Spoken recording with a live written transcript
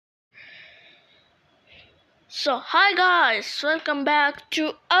So hi guys, welcome back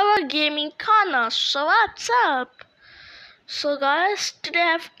to our gaming corner. So what's up? So guys,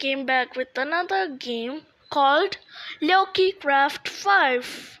 today I've came back with another game called Loki Craft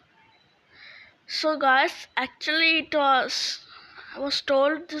 5. So guys, actually I was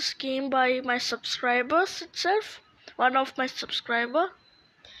told this game by my subscribers itself. One of my subscriber.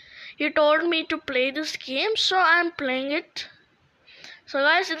 He told me to play this game, so I'm playing it. So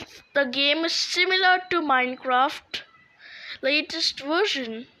guys, the game is similar to Minecraft latest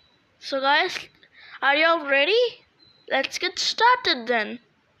version. So guys, are you all ready? Let's get started then.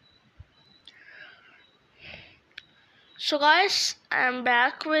 So guys, I'm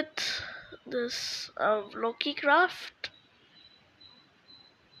back with this Loki craft.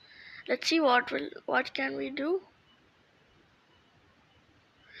 Let's see what can we do.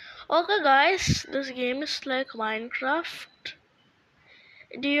 Okay guys, this game is like Minecraft.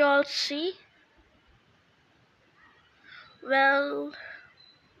 Do you all see? Well,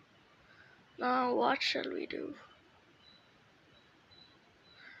 now what shall we do?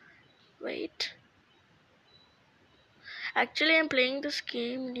 Wait. Actually, I'm playing this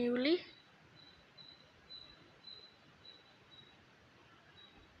game newly.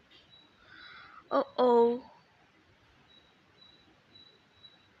 Oh.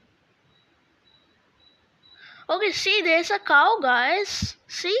 Okay, see, there's a cow, guys.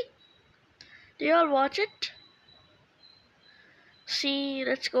 See? Do you all watch it? See,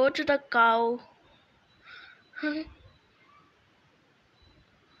 let's go to the cow.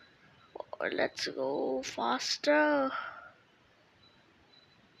 Or let's go faster.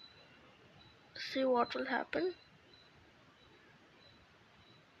 See what will happen.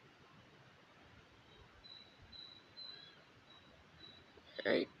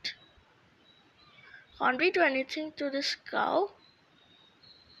 Right. Can't we do anything to this cow?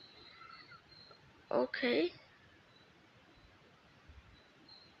 Okay.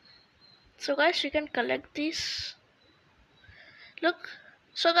 So guys, we can collect these. Look.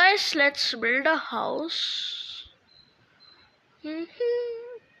 So guys, let's build a house. Or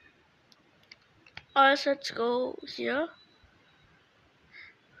let's go here.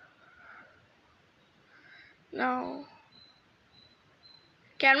 Now,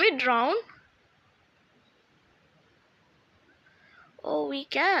 can we drown? Oh, we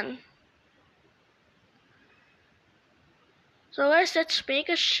can. So guys, let's make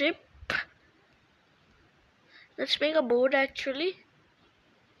a ship. Let's make a boat actually.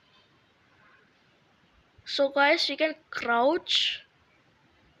 So guys, we can crouch.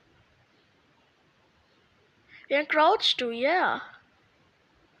 We can crouch too, yeah.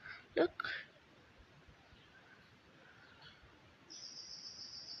 Look.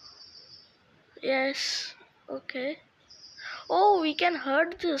 Yes. Okay. Oh, we can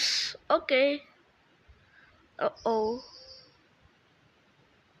hurt this. Okay. Uh-oh.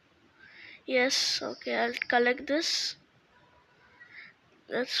 Yes, okay, I'll collect this.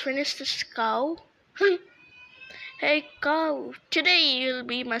 Let's finish this cow. Hey cow, today you'll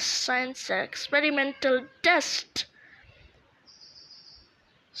be my science experimental test.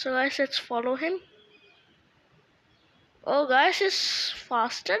 So guys, let's follow him. Oh guys, he's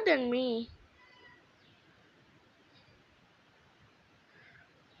faster than me.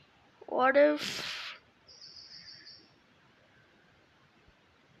 What if...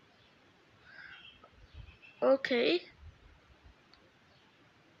 Okay.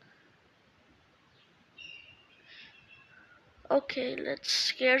 Okay, let's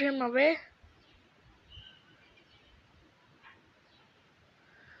scare him away.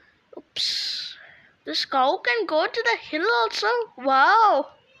 Oops. This cow can go to the hill also?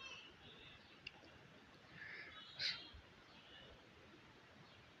 Wow.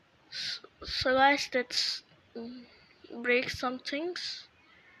 So guys, let's break some things.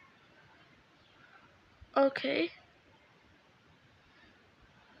 Okay.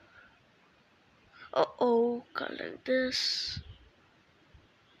 Uh-oh, collect this.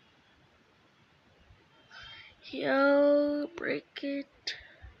 Here, break it.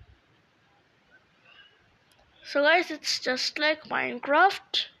 So guys, it's just like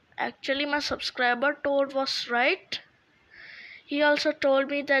Minecraft. Actually, my subscriber told was right. He also told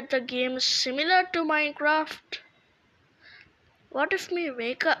me that the game is similar to Minecraft. What if we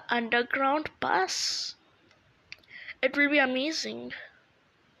make a underground pass? It will be amazing.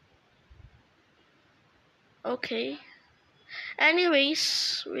 Okay.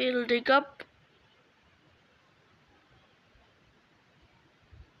 Anyways, we'll dig up.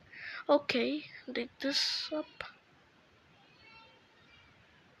 Okay, dig this up.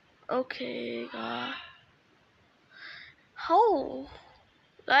 Okay, how?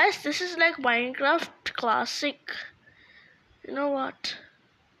 Guys, this is like Minecraft classic. You know what?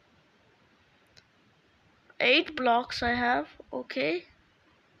 8 blocks I have. Okay.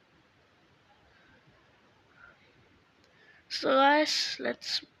 So guys,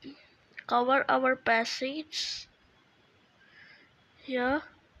 let's cover our passage here.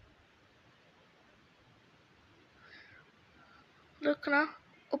 Look now.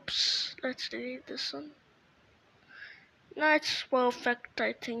 Oops. Let's delete this one. No, it's perfect.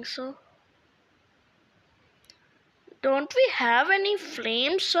 I think so. Don't we have any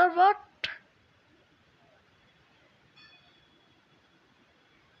flames or what?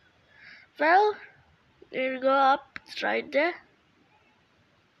 Well, we'll go up. It's right there.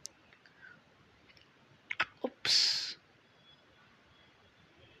 Oops.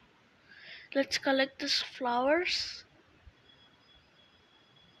 Let's collect these flowers.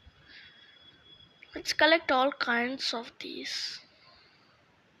 Let's collect all kinds of these.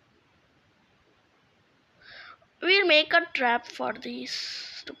 We'll make a trap for these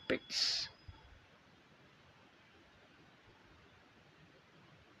stupids.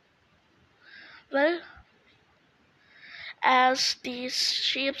 Well, as these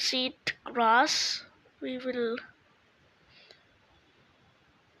sheep eat grass, we will...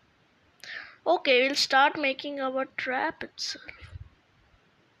 Okay, we'll start making our trap itself.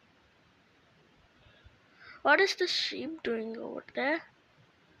 What is the sheep doing over there?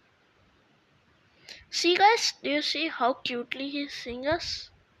 See guys, do you see how cutely he's seeing us?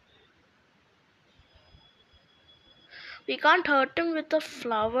 We can't hurt him with a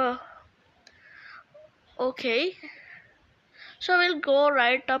flower. Okay, so we'll go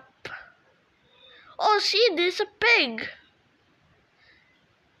right up. Oh, see, there's a pig.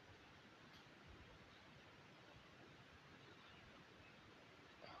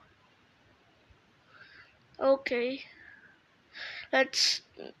 Okay, let's...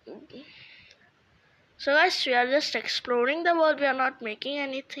 So guys, we are just exploring the world. We are not making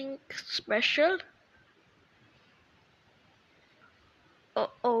anything special.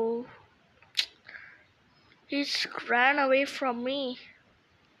 Uh-oh. He's ran away from me.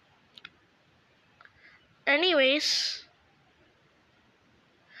 Anyways.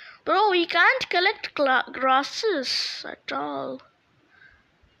 Bro, we can't collect grasses at all.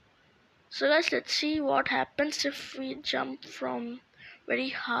 So guys, let's see what happens if we jump from very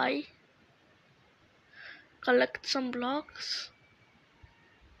high. Collect some blocks.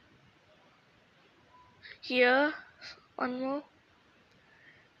 Here, one more.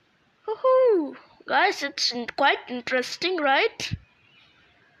 Woohoo! Guys, it's quite interesting, right?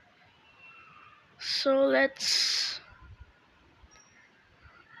 So guys,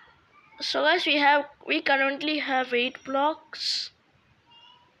 we currently have 8 blocks.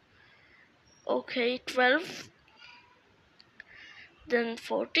 Okay, 12. Then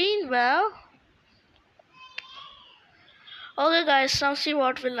 14. Well. Okay guys, now see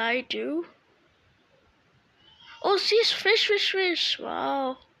what will I do. Oh, see, fish, fish, fish.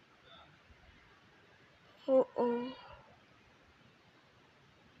 Wow. Oh.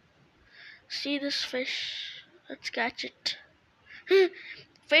 See this fish. Let's catch it.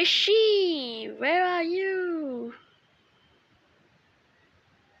 Fishy, where are you?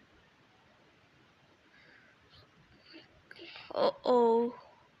 Oh.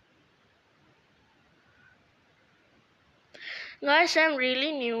 Guys, I'm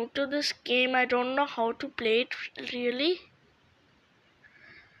really new to this game. I don't know how to play it really.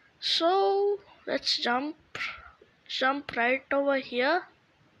 So, let's jump right over here.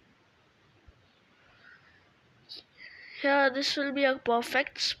 Here, this will be a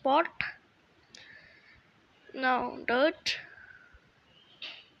perfect spot. Now, dirt.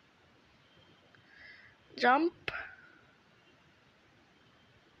 Jump.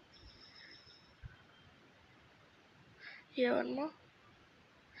 Here,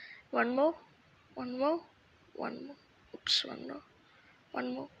 one more. Oops,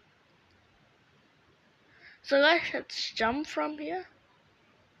 one more. So guys, let's jump from here.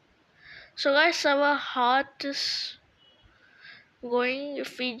 So guys, our heart is going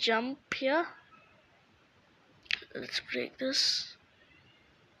if we jump here. Let's break this.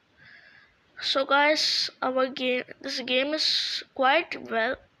 So guys, this game is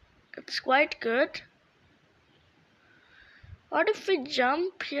it's quite good. What if we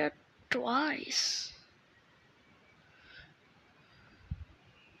jump here twice?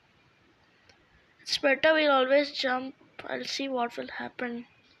 It's better we'll always jump. I'll see what will happen.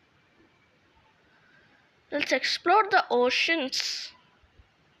 Let's explore the oceans.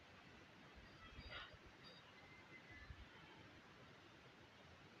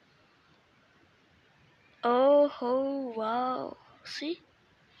 Oh, wow. See?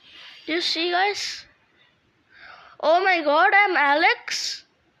 You see, guys? Oh my god, I'm Alex?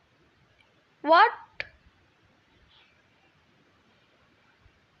 What?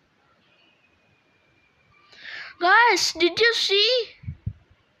 Guys, did you see?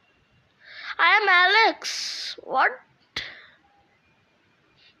 I am Alex. What?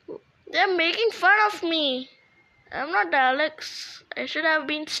 They're making fun of me. I'm not Alex. I should have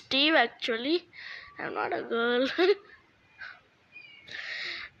been Steve actually. I'm not a girl.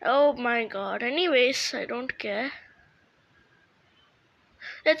 Oh my god. Anyways, I don't care.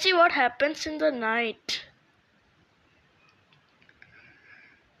 Let's see what happens in the night.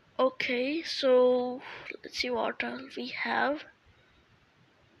 Okay, so let's see what all we have.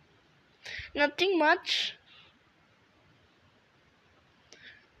 Nothing much.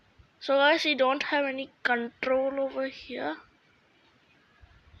 So guys, we don't have any control over here.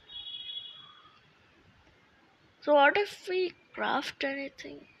 So what if we craft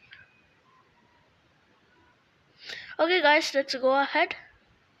anything? Okay guys, let's go ahead.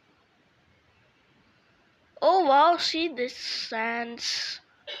 Oh wow, see this sands.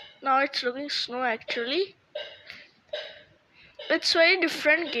 Now it's looking snow actually. It's very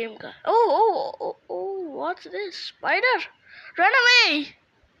different game, guys. Oh, what's this? Spider! Run away!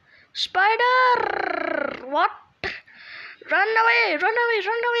 Spider! What? Run away! Run away!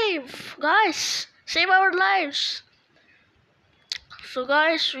 Run away! Guys, save our lives! So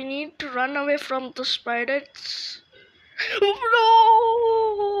guys, we need to run away from the spiders. No!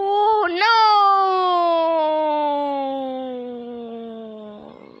 No!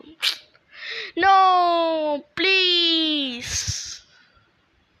 No! Please!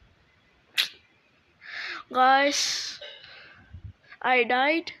 Guys, I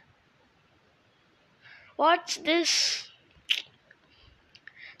died. What's this?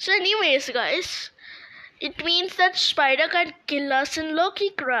 So anyways, guys, it means that Spider can kill us in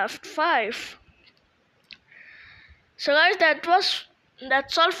LokiCraft 5. So guys,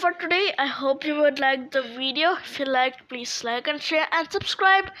 that's all for today. I hope you would like the video. If you liked, please like and share and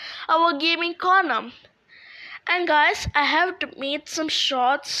subscribe our gaming corner. And guys, I have made some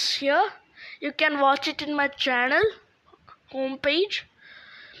shorts here. You can watch it in my channel homepage.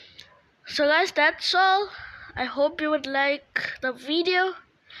 So guys, that's all. I hope you would like the video.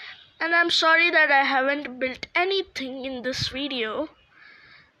 And I'm sorry that I haven't built anything in this video.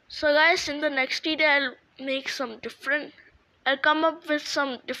 So guys, in the next video I'll come up with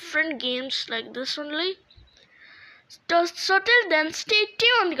some different games like this only. So till then, stay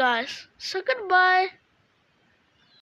tuned guys. So goodbye.